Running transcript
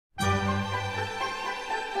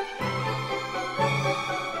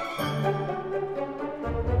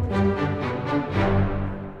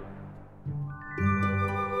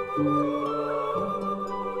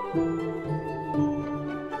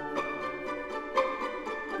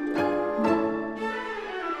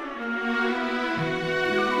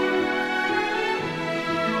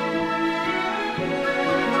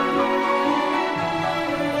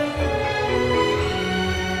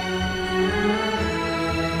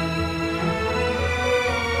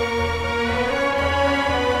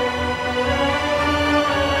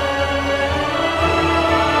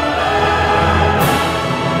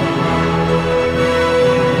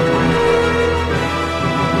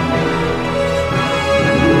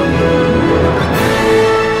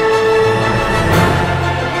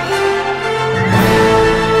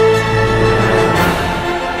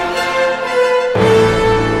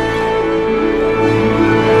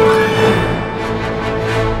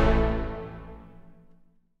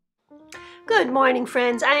Good morning,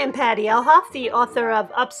 friends. I am Patty Elhoff, the author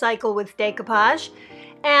of Upcycle with Decoupage,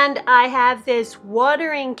 and I have this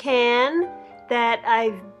watering can that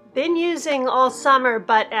I've been using all summer,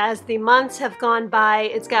 but as the months have gone by,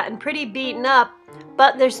 it's gotten pretty beaten up,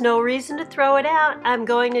 but there's no reason to throw it out. I'm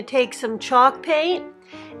going to take some chalk paint,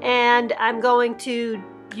 and I'm going to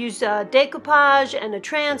use a decoupage and a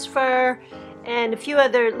transfer and a few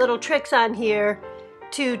other little tricks on here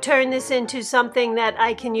to turn this into something that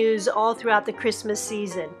I can use all throughout the Christmas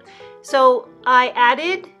season. So I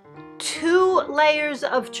added 2 layers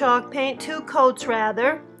of chalk paint, 2 coats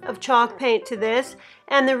rather, of chalk paint to this.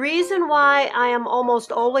 And the reason why I am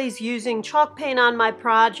almost always using chalk paint on my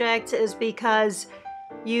projects is because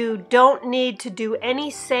you don't need to do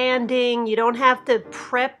any sanding, you don't have to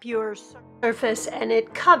prep your surface, and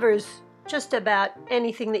it covers just about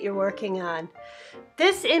anything that you're working on.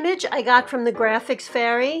 This image I got from the Graphics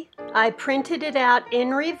Fairy. I printed it out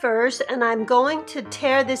in reverse, and I'm going to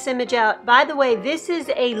tear this image out. By the way, this is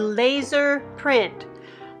a laser print.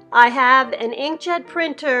 I have an inkjet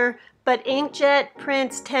printer, but inkjet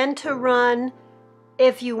prints tend to run.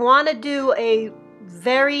 If you want to do a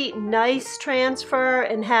very nice transfer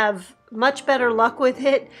and have much better luck with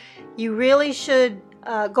it, you really should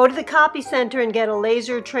go to the copy center and get a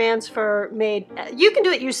laser transfer made. You can do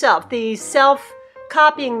it yourself. The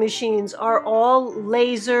self-copying machines are all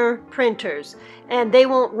laser printers, and they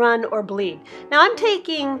won't run or bleed. Now I'm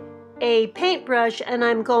taking a paintbrush and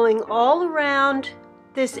I'm going all around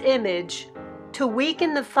this image to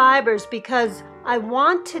weaken the fibers because I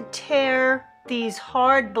want to tear these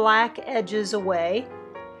hard black edges away.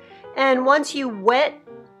 And once you wet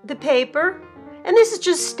the paper, and this is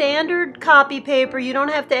just standard copy paper, you don't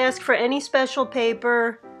have to ask for any special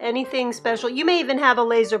paper, anything special. You may even have a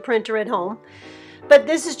laser printer at home, but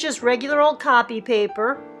this is just regular old copy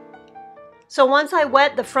paper. So once I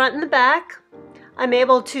wet the front and the back, I'm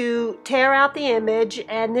able to tear out the image,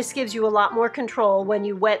 and this gives you a lot more control when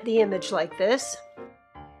you wet the image like this.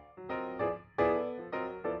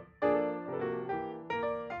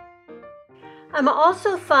 I'm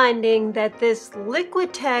also finding that this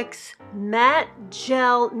Liquitex matte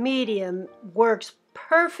gel medium works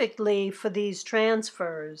perfectly for these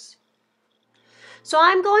transfers. So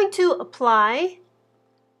I'm going to apply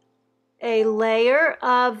a layer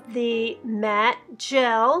of the matte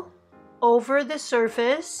gel over the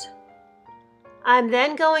surface. I'm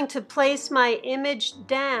then going to place my image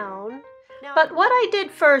down. But what I did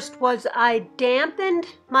first was I dampened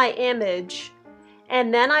my image,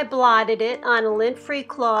 and then I blotted it on a lint-free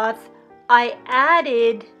cloth. I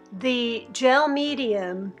added the gel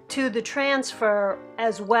medium to the transfer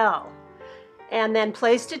as well, and then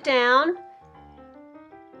placed it down.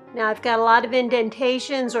 Now I've got a lot of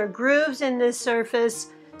indentations or grooves in this surface,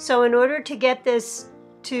 so in order to get this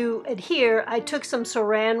to adhere, I took some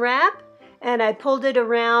saran wrap and I pulled it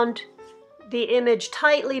around the image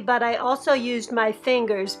tightly, but I also used my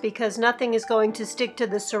fingers because nothing is going to stick to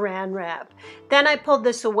the saran wrap. Then I pulled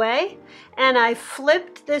this away and I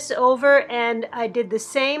flipped this over, and I did the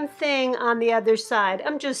same thing on the other side.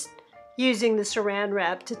 I'm just using the saran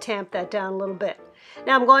wrap to tamp that down a little bit.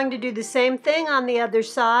 Now I'm going to do the same thing on the other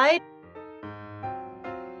side.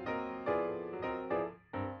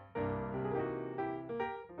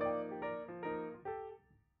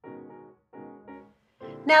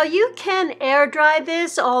 Now you can air dry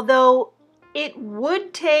this, although it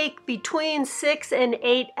would take between 6 and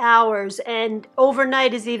 8 hours, and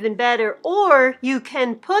overnight is even better. Or you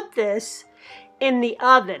can put this in the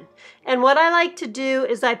oven. And what I like to do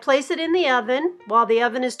is I place it in the oven. While the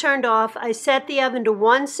oven is turned off, I set the oven to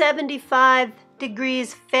 175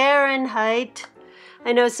 degrees Fahrenheit.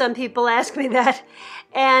 I know some people ask me that.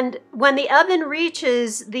 And when the oven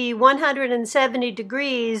reaches the 170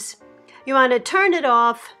 degrees, you want to turn it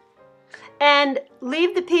off and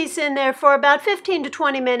leave the piece in there for about 15 to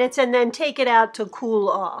 20 minutes and then take it out to cool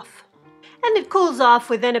off. And it cools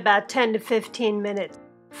off within about 10 to 15 minutes.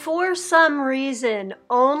 For some reason,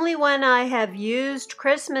 only when I have used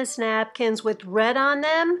Christmas napkins with red on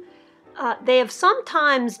them, they have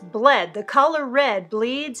sometimes bled. The color red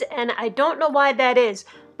bleeds, and I don't know why that is.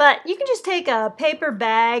 But you can just take a paper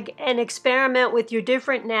bag and experiment with your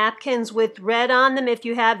different napkins with red on them if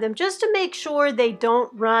you have them, just to make sure they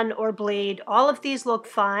don't run or bleed. All of these look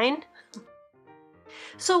fine.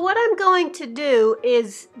 So what I'm going to do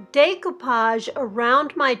is decoupage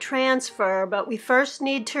around my transfer, but we first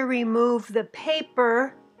need to remove the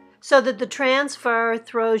paper so that the transfer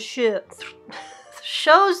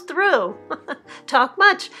shows through. Talk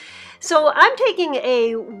much. So I'm taking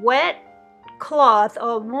a wet cloth,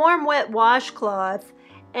 a warm wet washcloth,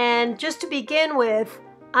 and just to begin with,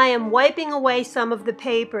 I am wiping away some of the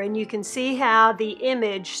paper, and you can see how the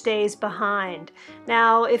image stays behind.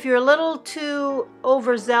 Now, if you're a little too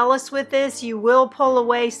overzealous with this, you will pull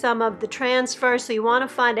away some of the transfer, so you want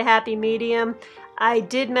to find a happy medium. I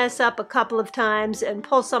did mess up a couple of times and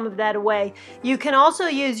pull some of that away. You can also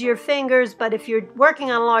use your fingers, but if you're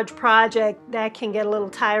working on a large project, that can get a little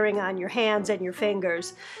tiring on your hands and your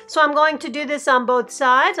fingers. So I'm going to do this on both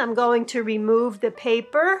sides. I'm going to remove the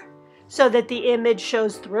paper so that the image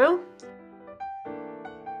shows through.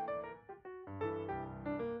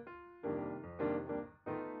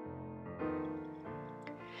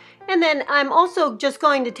 And then I'm also just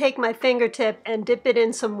going to take my fingertip and dip it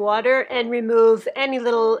in some water and remove any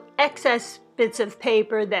little excess bits of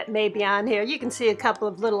paper that may be on here. You can see a couple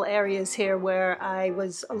of little areas here where I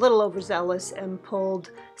was a little overzealous and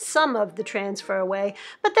pulled some of the transfer away,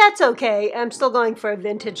 but that's okay. I'm still going for a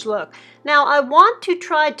vintage look. Now I want to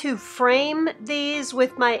try to frame these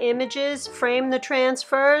with my images, frame the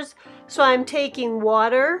transfers, so I'm taking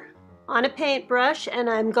water on a paintbrush and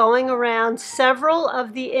I'm going around several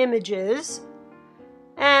of the images,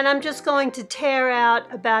 and I'm just going to tear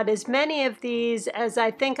out about as many of these as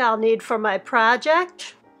I think I'll need for my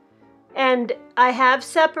project. And I have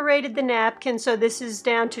separated the napkin, so this is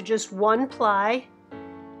down to just one ply.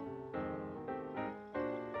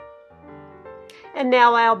 And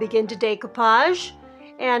now I'll begin to decoupage,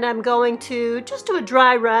 and I'm going to just do a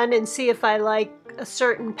dry run and see if I like a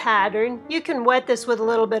certain pattern. You can wet this with a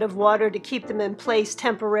little bit of water to keep them in place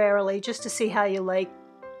temporarily, just to see how you like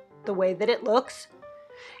the way that it looks.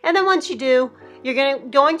 And then once you do, you're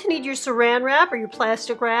going to need your saran wrap or your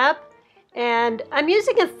plastic wrap. And I'm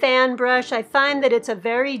using a fan brush. I find that it's a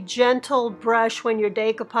very gentle brush when you're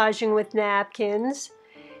decoupaging with napkins.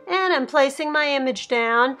 And I'm placing my image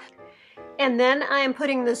down. And then I'm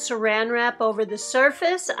putting the saran wrap over the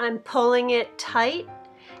surface. I'm pulling it tight.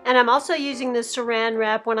 And I'm also using the saran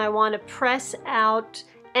wrap when I want to press out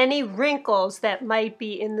any wrinkles that might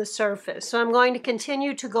be in the surface. So I'm going to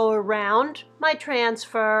continue to go around my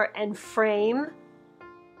transfer and frame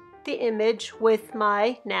the image with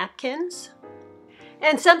my napkins.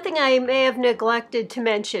 And something I may have neglected to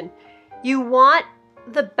mention, you want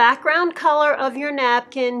the background color of your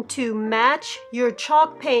napkin to match your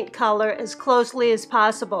chalk paint color as closely as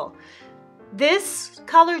possible. This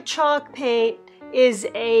colored chalk paint is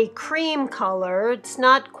a cream color. It's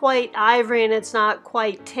not quite ivory and it's not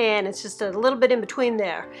quite tan. It's just a little bit in between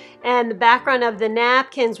there. And the background of the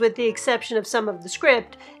napkins, with the exception of some of the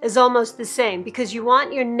script, is almost the same, because you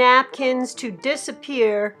want your napkins to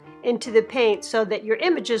disappear into the paint so that your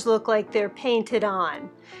images look like they're painted on.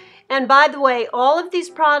 And by the way, all of these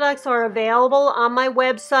products are available on my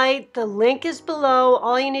website. The link is below.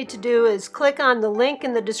 All you need to do is click on the link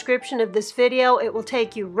in the description of this video. It will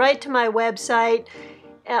take you right to my website.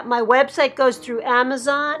 My website goes through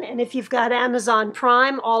Amazon, and if you've got Amazon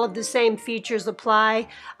Prime, all of the same features apply.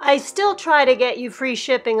 I still try to get you free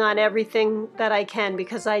shipping on everything that I can,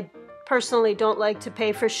 because I personally don't like to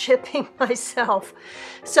pay for shipping myself.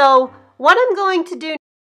 So what I'm going to do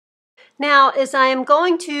now is I am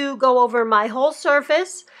going to go over my whole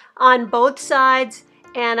surface on both sides,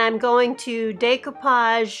 and I'm going to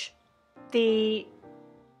decoupage the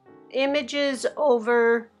images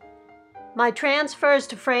over my transfers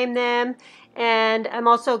to frame them. And I'm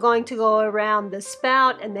also going to go around the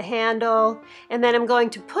spout and the handle, and then I'm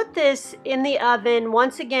going to put this in the oven.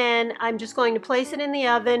 Once again, I'm just going to place it in the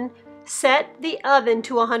oven, set the oven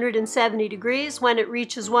to 170 degrees. When it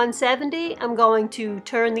reaches 170, I'm going to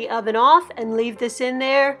turn the oven off and leave this in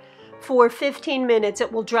there for 15 minutes.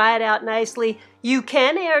 It will dry it out nicely. You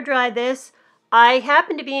can air dry this. I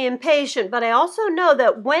happen to be impatient, but I also know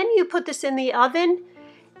that when you put this in the oven,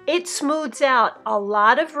 it smooths out a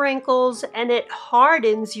lot of wrinkles and it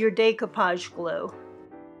hardens your decoupage glue.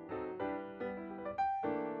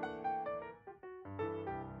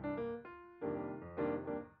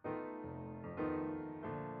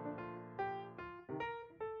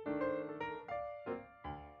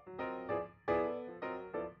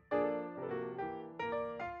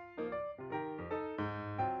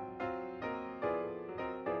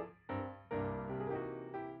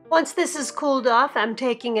 Once this is cooled off, I'm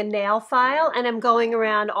taking a nail file and I'm going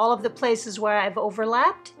around all of the places where I've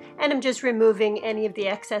overlapped, and I'm just removing any of the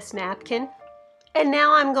excess napkin. And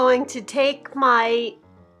now I'm going to take my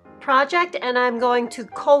project and I'm going to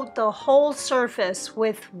coat the whole surface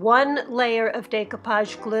with one layer of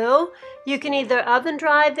decoupage glue. You can either oven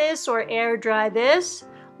dry this or air dry this.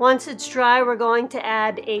 Once it's dry, we're going to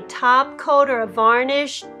add a top coat or a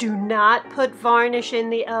varnish. Do not put varnish in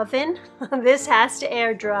the oven. This has to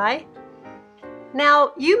air dry.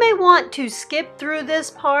 Now, you may want to skip through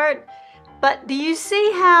this part, but do you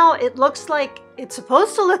see how it looks like, it's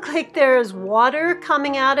supposed to look like there's water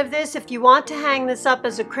coming out of this? If you want to hang this up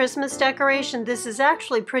as a Christmas decoration, this is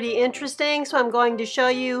actually pretty interesting. So I'm going to show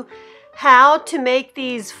you how to make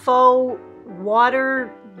these faux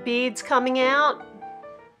water beads coming out.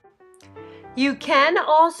 You can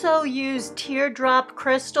also use teardrop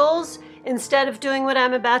crystals instead of doing what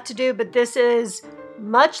I'm about to do, but this is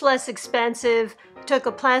much less expensive. Took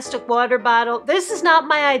a plastic water bottle. This is not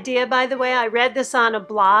my idea, by the way. I read this on a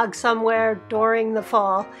blog somewhere during the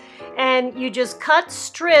fall. And you just cut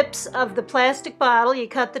strips of the plastic bottle. You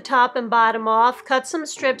cut the top and bottom off, cut some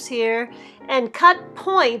strips here, and cut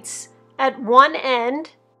points at one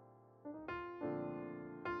end.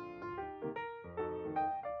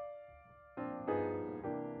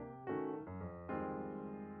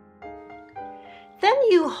 Then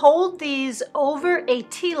you hold these over a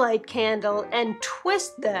tea light candle and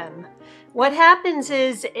twist them. What happens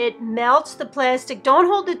is it melts the plastic. Don't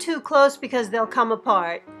hold it too close because they'll come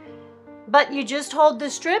apart. But you just hold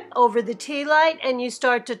the strip over the tea light and you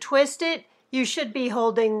start to twist it. You should be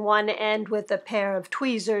holding one end with a pair of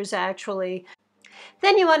tweezers actually.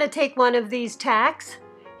 Then you want to take one of these tacks,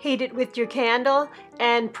 heat it with your candle,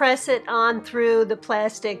 and press it on through the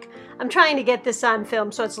plastic. I'm trying to get this on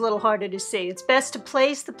film so it's a little harder to see. It's best to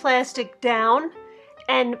place the plastic down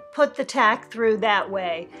and put the tack through that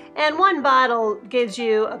way. And one bottle gives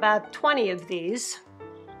you about 20 of these.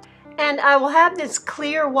 And I will have this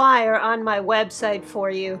clear wire on my website for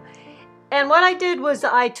you. And what I did was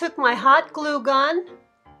I took my hot glue gun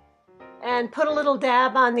and put a little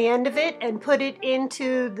dab on the end of it and put it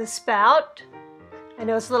into the spout. I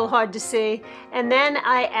know it's a little hard to see. And then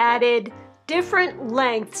I added different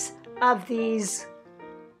lengths of these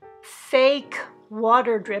fake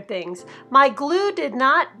water drippings. My glue did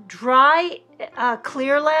not dry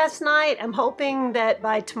clear last night. I'm hoping that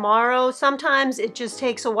by tomorrow, sometimes it just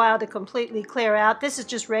takes a while to completely clear out. This is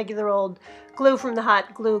just regular old glue from the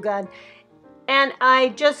hot glue gun. And I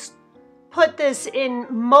just put this in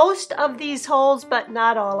most of these holes, but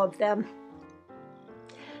not all of them.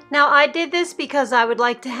 Now I did this because I would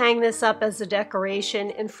like to hang this up as a decoration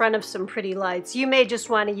in front of some pretty lights. You may just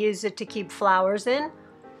want to use it to keep flowers in.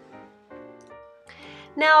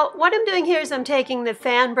 Now what I'm doing here is I'm taking the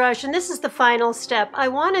fan brush, and this is the final step. I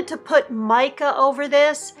wanted to put mica over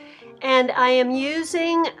this, and I am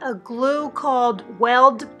using a glue called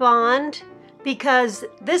Weld Bond, because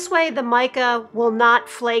this way the mica will not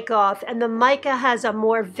flake off, and the mica has a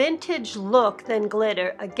more vintage look than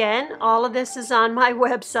glitter. Again, all of this is on my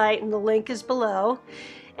website and the link is below.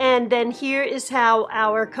 And then here is how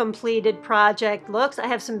our completed project looks. I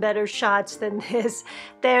have some better shots than this.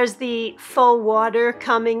 There's the faux water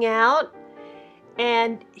coming out.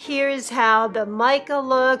 And here is how the mica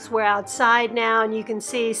looks. We're outside now, and you can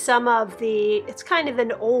see some of the, it's kind of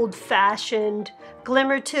an old-fashioned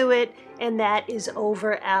glimmer to it, and that is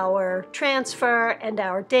over our transfer and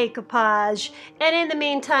our decoupage. And in the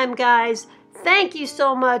meantime, guys, thank you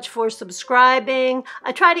so much for subscribing.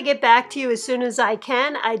 I try to get back to you as soon as I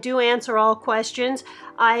can. I do answer all questions.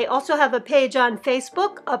 I also have a page on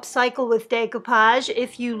Facebook, Upcycle with Decoupage.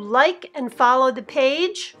 If you like and follow the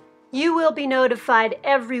page, you will be notified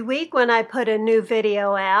every week when I put a new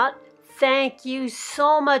video out. Thank you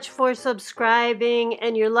so much for subscribing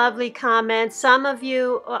and your lovely comments. Some of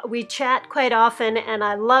you, we chat quite often, and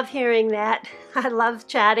I love hearing that. I love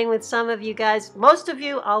chatting with some of you guys. Most of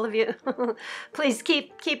you, all of you. Please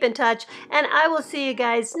keep in touch, and I will see you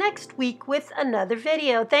guys next week with another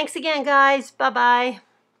video. Thanks again, guys. Bye-bye.